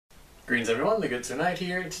Greetings everyone, the Good Sir Knight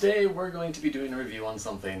here. Today we're going to be doing a review on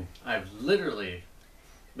something I've literally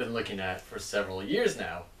been looking at for several years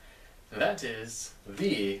now. And that is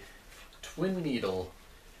the Twin Needle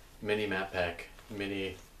Mini Map Pack,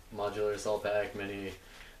 Mini Modular Assault Pack, Mini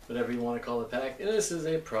whatever you want to call it pack. And this is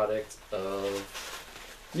a product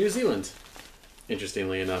of New Zealand,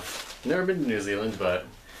 interestingly enough. Never been to New Zealand, but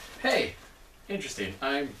hey, interesting,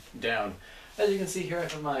 I'm down. As you can see here, I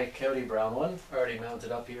have my Coyote Brown one already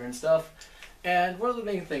mounted up here and stuff. And one of the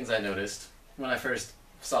main things I noticed when I first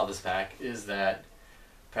saw this pack is that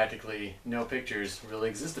practically no pictures really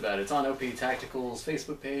exist about it. It's on OP Tactical's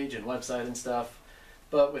Facebook page and website and stuff,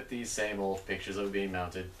 but with these same old pictures of it being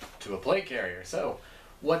mounted to a plate carrier. So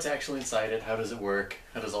what's actually inside it? How does it work?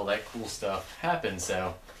 How does all that cool stuff happen?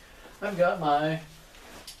 So I've got my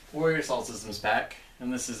Warrior Assault Systems pack,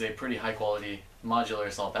 and this is a pretty high quality modular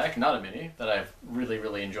assault pack, not a mini, that I've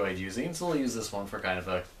really enjoyed using, so we'll use this one for kind of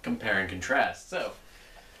a compare and contrast. So,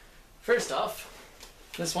 first off,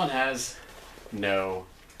 this one has no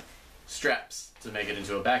straps to make it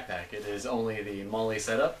into a backpack. It is only the MOLLE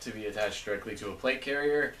setup to be attached directly to a plate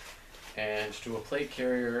carrier, and to a plate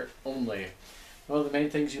carrier only. One of the main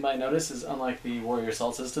things you might notice is, unlike the Warrior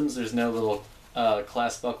Assault Systems, there's no little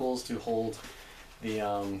clasp buckles to hold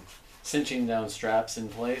the cinching down straps in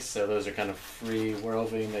place, so those are kind of free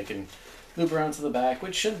woven. They can loop around to the back,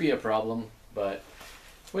 which shouldn't be a problem, but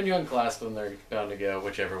when you unclasp them, they're bound to go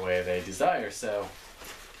whichever way they desire. So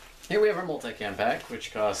here we have our multicam pack,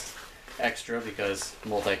 which costs extra because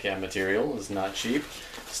multicam material is not cheap.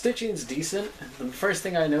 Stitching's decent. The first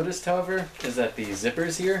thing I noticed, however, is that the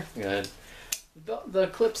zippers here, the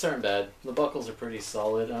clips aren't bad. The buckles are pretty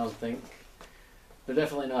solid, I don't think. They're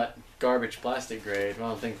definitely not garbage plastic grade. I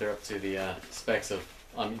don't think they're up to the specs of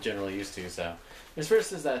I'm generally used to. So, as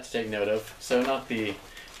first is that to take note of. So not the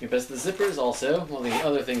best. The zippers also. One of the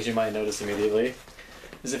other things you might notice immediately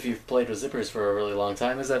is, if you've played with zippers for a really long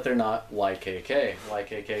time, is that they're not YKK.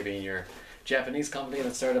 YKK being your Japanese company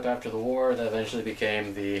that started up after the war that eventually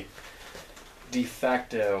became the de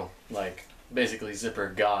facto, like, basically zipper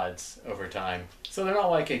gods over time. So they're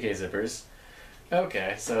not YKK zippers.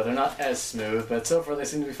 Okay, so they're not as smooth, but so far they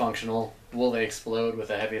seem to be functional. Will they explode with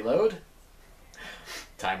a heavy load?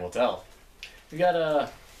 Time will tell. We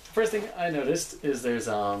got first thing I noticed is there's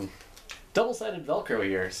double-sided Velcro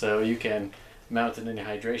here, so you can mount it in any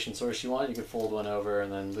hydration source you want. You can fold one over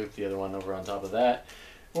and then loop the other one over on top of that,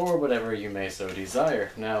 or whatever you may so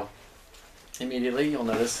desire. Now, immediately you'll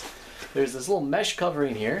notice there's this little mesh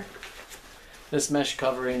covering here. This mesh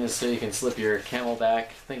covering is so you can slip your Camelback.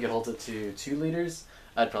 I think it holds it to 2 liters.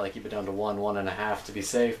 I'd probably keep it down to 1.5 to be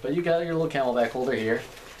safe, but you got your little Camelback holder here.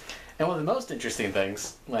 And one of the most interesting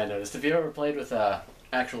things I noticed, if you ever played with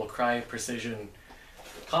actual Crye Precision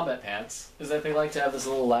combat pants, is that they like to have this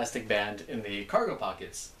little elastic band in the cargo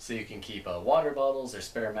pockets, so you can keep water bottles or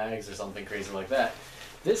spare mags or something crazy like that.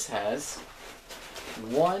 This has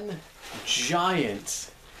one giant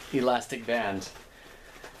elastic band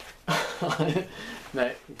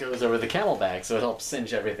that goes over the Camelback, so it helps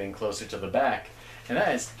cinch everything closer to the back, and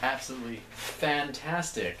that is absolutely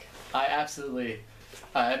fantastic. I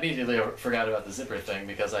immediately forgot about the zipper thing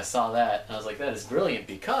because I saw that and I was like, that is brilliant,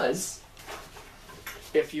 because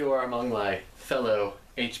if you are among my fellow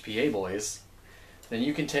HPA boys, then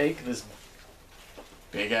you can take this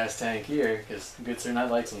big ass tank here, because Good Sir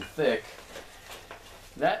Knight likes them thick.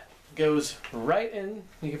 That goes right in.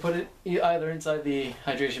 You can put it either inside the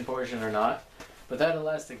hydration portion or not, but that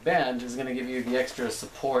elastic band is going to give you the extra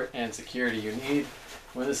support and security you need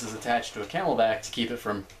when this is attached to a Camelback to keep it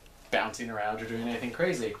from bouncing around or doing anything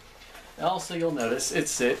crazy. And also, you'll notice it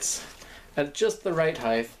sits at just the right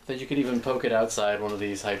height that you could even poke it outside one of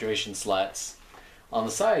these hydration slats on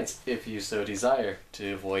the sides if you so desire,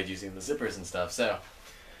 to avoid using the zippers and stuff. So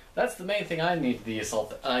that's the main thing I need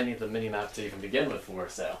the mini map to even begin with for.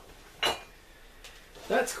 So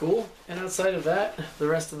that's cool. And outside of that, the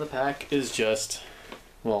rest of the pack is just,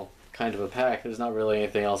 well, kind of a pack. There's not really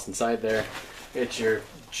anything else inside there. It's your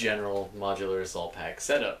general modular assault pack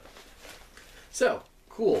setup. So,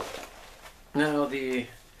 cool. Now the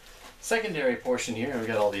secondary portion here, we've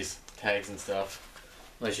got all these tags and stuff.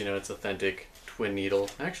 Let you know it's authentic twin needle.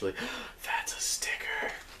 Actually, that's a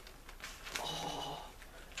sticker. Oh,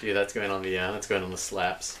 dude, that's going on the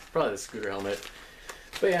slaps. Probably the scooter helmet.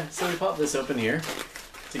 But yeah, so we pop this open here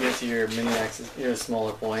to get to your mini axis, your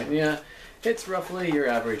smaller point. And yeah, it's roughly your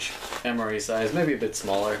average MRE size, maybe a bit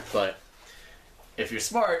smaller, but if you're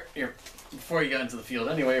smart, before you get into the field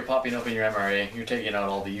anyway, you're popping open your MRE, you're taking out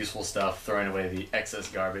all the useful stuff, throwing away the excess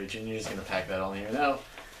garbage, and you're just going to pack that all in here. Now,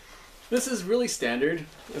 This is really standard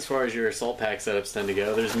as far as your assault pack setups tend to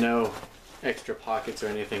go. There's no extra pockets or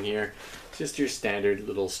anything here. It's just your standard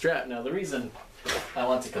little strap. Now the reason I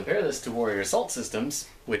want to compare this to Warrior Assault Systems,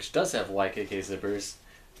 which does have YKK zippers,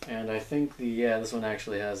 and I think this one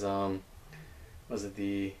actually has was it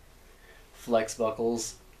the flex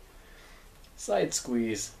buckles? Side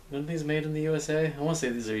squeeze. Aren't these made in the USA? I want to say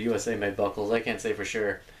these are USA made buckles. I can't say for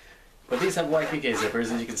sure. But these have YKK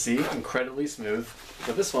zippers, as you can see, incredibly smooth.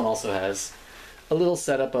 But this one also has a little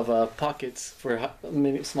setup of pockets for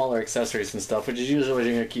smaller accessories and stuff, which is usually what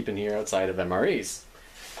you're going to keep in here outside of MREs.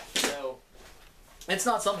 So, it's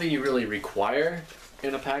not something you really require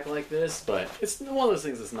in a pack like this, but it's one of those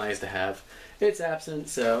things that's nice to have. It's absent,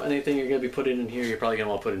 so anything you're going to be putting in here, you're probably going to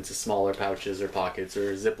want to put into smaller pouches or pockets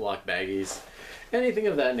or Ziploc baggies. Anything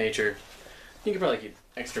of that nature. You can probably keep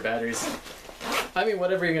extra batteries. I mean,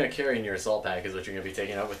 whatever you're going to carry in your assault pack is what you're going to be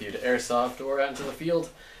taking out with you to airsoft or out into the field.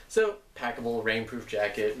 So, packable rainproof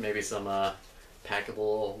jacket, maybe some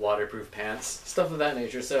packable waterproof pants, stuff of that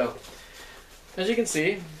nature. So, as you can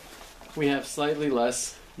see, we have slightly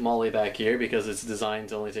less MOLLE back here because it's designed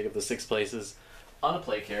to only take up the 6 places on a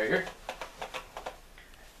plate carrier.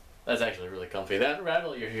 That's actually really comfy. That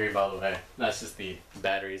rattle you're hearing, by the way, that's just the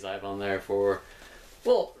batteries I have on there for,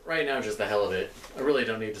 well, right now just the hell of it. I really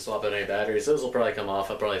don't need to swap out any batteries. Those will probably come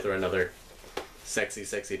off. I'll probably throw another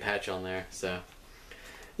sexy patch on there. So,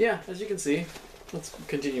 yeah, as you can see, let's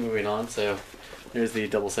continue moving on. So, there's the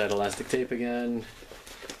double-sided elastic tape again.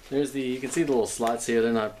 There's you can see the little slots here.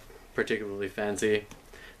 They're not particularly fancy.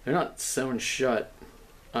 They're not sewn shut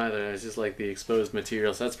either. It's just like the exposed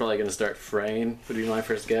material, so that's probably going to start fraying, would be my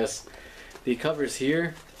first guess. The covers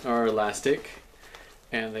here are elastic,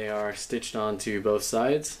 and they are stitched onto both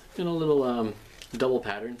sides in a little double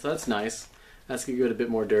pattern, so that's nice. That's going to give it a bit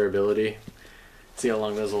more durability. See how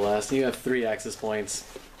long those will last. And you have 3 access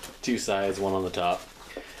points, 2 sides, 1 on the top.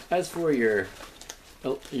 As for your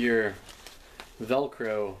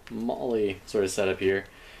Velcro MOLLE sort of setup here,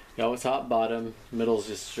 you got top, bottom, middle's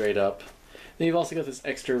just straight up. Then you've also got this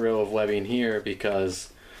extra row of webbing here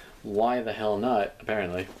because why the hell not,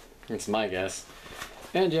 apparently. It's my guess.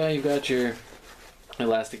 And yeah, you've got your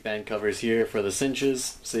elastic band covers here for the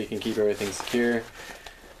cinches so you can keep everything secure.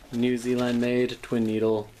 New Zealand made twin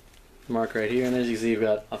needle mark right here, and as you can see, you've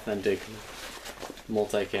got authentic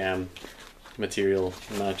multicam material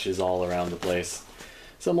matches all around the place.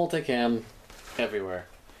 So multicam everywhere.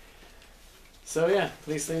 So yeah,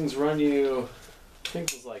 these things run you, I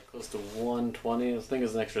think it was like close to 120. I think it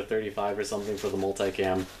was an extra 35 or something for the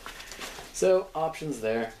multicam. So options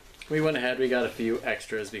there. We went ahead, we got a few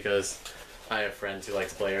extras because I have friends who like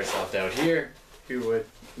to play airsoft out here who would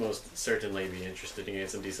most certainly be interested in getting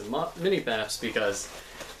some decent mini maps, because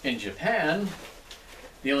in Japan,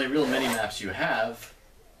 the only real mini maps you have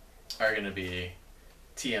are going to be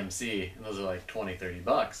TMC, and those are like 20, 30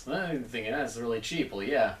 bucks. And I'm thinking that's really cheap. Well,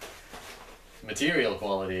 yeah. Material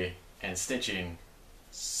quality and stitching,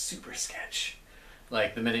 super sketch.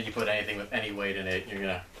 Like, the minute you put anything with any weight in it, you're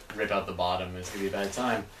gonna rip out the bottom. It's gonna be a bad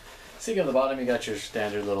time. So you got the bottom, you got your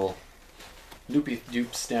standard little loopy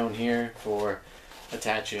dupes down here for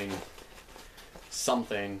attaching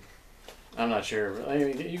something. I'm not sure. I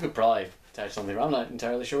mean, you could probably attach something, but I'm not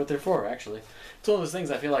entirely sure what they're for, actually. It's one of those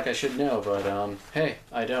things I feel like I should know, but hey,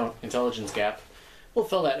 I don't. Intelligence gap. We'll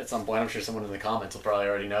fill that at some point. I'm sure someone in the comments will probably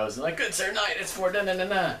already know. And like, good sir knight, it's for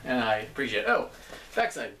da-na-na-na. And I appreciate it. Oh,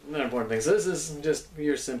 backside, another important thing. So this is just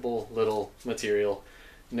your simple little material.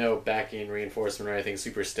 No backing, reinforcement, or anything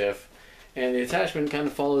super stiff. And the attachment kind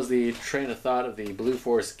of follows the train of thought of the Blue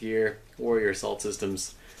Force Gear Warrior Assault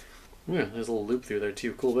Systems. Yeah, there's a little loop through there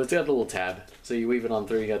too. Cool, but it's got a little tab. So you weave it on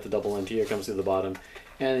through, you got the double end here, comes through the bottom.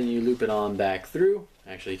 And then you loop it on back through.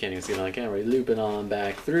 Actually, you can't even see it on camera. You loop it on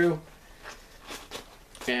back through.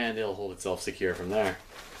 And it'll hold itself secure from there.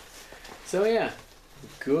 So yeah,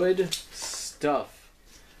 good stuff,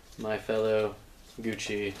 my fellow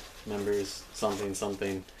Gucci members,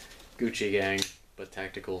 something Gucci gang, but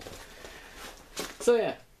tactical. So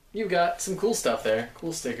yeah, you've got some cool stuff there,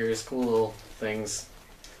 cool stickers, cool little things,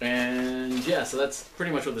 and yeah, so that's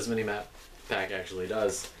pretty much what this mini map pack actually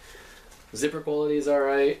does. Zipper quality is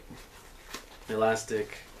alright,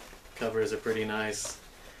 elastic covers are pretty nice.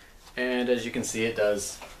 And as you can see, it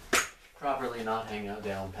does properly not hang out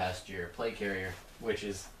down past your plate carrier, which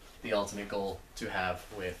is the ultimate goal to have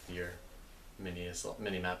with your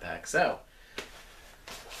mini map pack. So,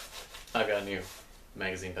 I've got new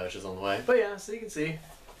magazine pouches on the way. But yeah, so you can see,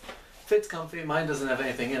 fits comfy. Mine doesn't have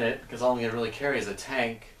anything in it, because all I'm going to really carry is a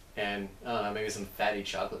tank and, I don't know, maybe some fatty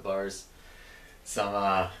chocolate bars,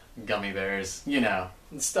 some gummy bears, you know,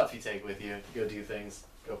 stuff you take with you to go do things.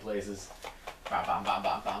 go places. Bam, bam, bam,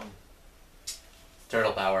 bam, bam.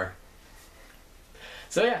 Turtle power.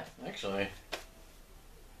 So yeah, actually,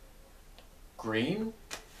 green,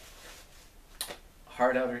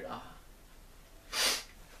 hard outer.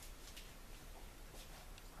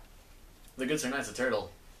 The goods are nice. A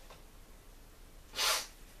turtle.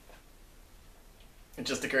 It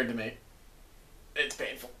just occurred to me. It's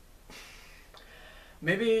painful.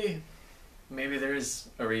 Maybe there's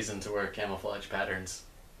a reason to wear camouflage patterns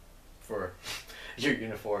for your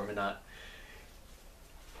uniform and not.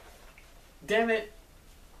 Damn it!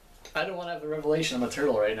 I don't want to have the revelation I'm a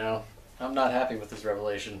turtle right now. I'm not happy with this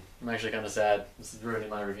revelation. I'm actually kind of sad. This is ruining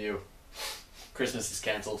my review. Christmas is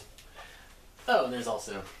cancelled. Oh, and there's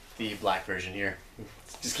also the black version here.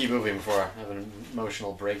 Just keep moving before I have an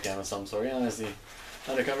emotional breakdown of some sort. Yeah, there's the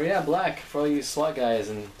undercover. Yeah, black for all you SWAT guys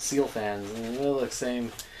and SEAL fans. And they look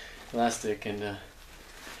same elastic and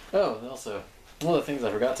oh, also one of the things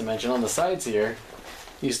I forgot to mention on the sides here,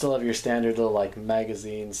 you still have your standard little like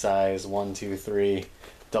magazine size 1, 2, 3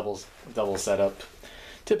 double setup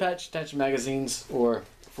to attach magazines or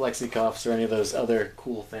flexi cuffs or any of those other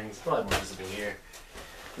cool things. Probably more visible here.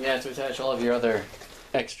 Yeah, to attach all of your other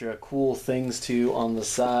extra cool things to on the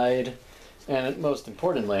side, and most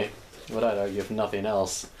importantly, what I'd argue if nothing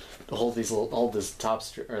else, to hold this top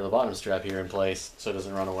or the bottom strap here in place so it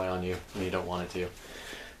doesn't run away on you when you don't want it to.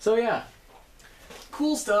 So yeah,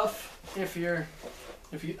 cool stuff. I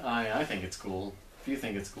think it's cool. If you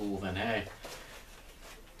think it's cool, then hey,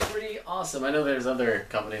 pretty awesome. I know there's other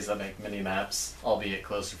companies that make mini maps, albeit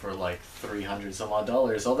closer for like $300 some odd,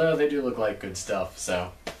 although they do look like good stuff.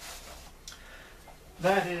 So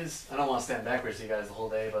that is, I don't want to stand backwards to you guys the whole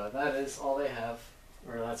day, but that is all they have,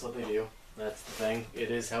 or that's what they do. That's the thing. It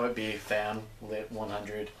is how it be. Fam lit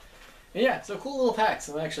 100. And yeah, so cool little packs.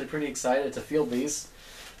 I'm actually pretty excited to field these,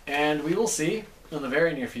 and we will see in the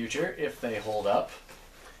very near future if they hold up.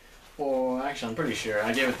 Or actually, I'm pretty sure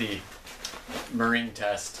I gave it the marine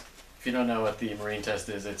test. If you don't know what the marine test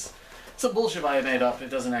is, it's some bullshit I made up. It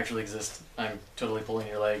doesn't actually exist. I'm totally pulling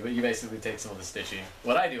your leg, but you basically take some of the stitching.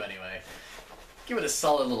 What I do anyway, give it a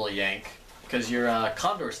solid little yank, because your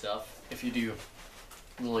condor stuff, if you do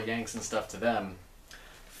little yanks and stuff to them,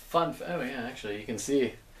 oh yeah, actually you can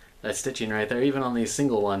see that stitching right there. Even on these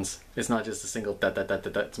single ones, it's not just a single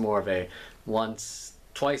it's more of a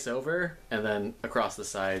twice over and then across the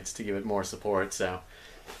sides to give it more support. So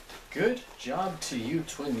good job to you,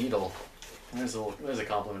 Twin Needle. There's a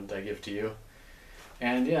compliment I give to you.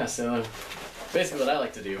 And yeah, so basically what I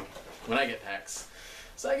like to do when I get packs,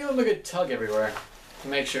 so I give them a good tug everywhere to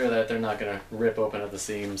make sure that they're not going to rip open at the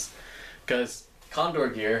seams. Because Condor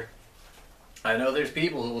gear, I know there's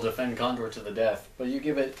people who will defend Condor to the death, but you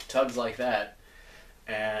give it tugs like that,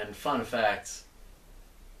 and fun fact,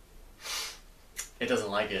 it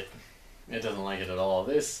doesn't like it. It doesn't like it at all.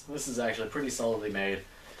 This is actually pretty solidly made,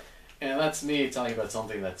 and that's me talking about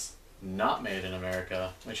something that's not made in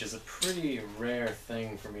America, which is a pretty rare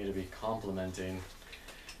thing for me to be complimenting.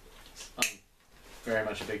 I'm very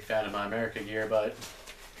much a big fan of my America gear, but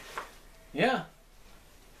yeah,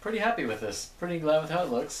 pretty happy with this. Pretty glad with how it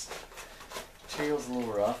looks. Material's a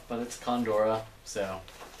little rough, but it's Condora, so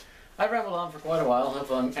I've rambled on for quite a while.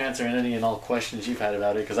 Hopefully I'm answering any and all questions you've had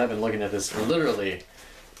about it, because I've been looking at this for literally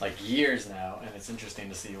like years now, and it's interesting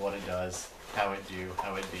to see what it does, how it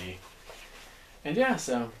be. And yeah,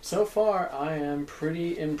 so far I am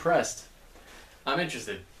pretty impressed. I'm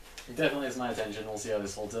interested. It definitely has my attention. We'll see how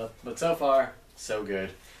this holds up. But so far, so good.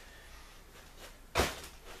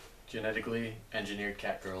 Genetically engineered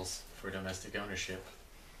cat girls for domestic ownership.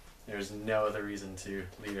 There's no other reason to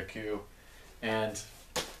lead a coup. And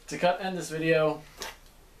to end this video,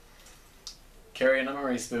 carry an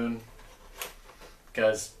emery spoon,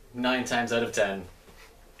 because 9 times out of 10,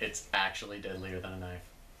 it's actually deadlier than a knife.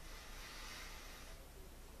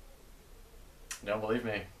 Don't believe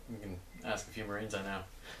me? You can ask a few Marines I know.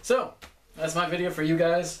 So, that's my video for you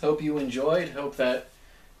guys. Hope you enjoyed. Hope that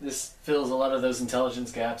this fills a lot of those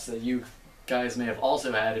intelligence gaps that you guys may have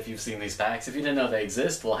also had if you've seen these packs. If you didn't know they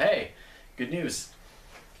exist, well hey, good news.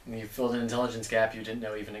 You filled an intelligence gap you didn't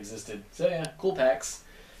know even existed. So yeah, cool packs.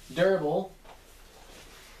 Durable.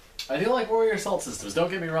 I do like Warrior Assault Systems. Don't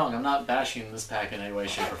get me wrong, I'm not bashing this pack in any way,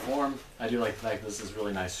 shape, or form. I do like the fact that this is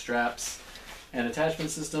really nice straps and attachment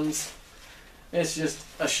systems. It's just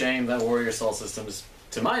a shame that Warrior Assault Systems,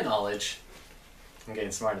 to my knowledge, I'm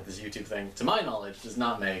getting smart at this YouTube thing, to my knowledge, does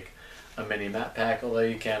not make a mini map pack, although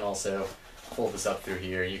you can also fold this up through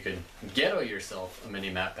here. You can ghetto yourself a mini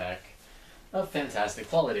map pack of fantastic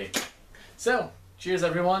quality. So, cheers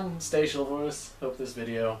everyone, stay chivalrous. Hope this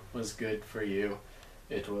video was good for you.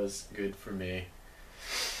 It was good for me.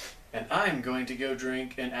 And I'm going to go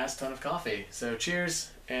drink an ass ton of coffee. So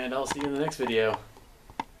cheers, and I'll see you in the next video.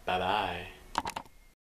 Bye-bye.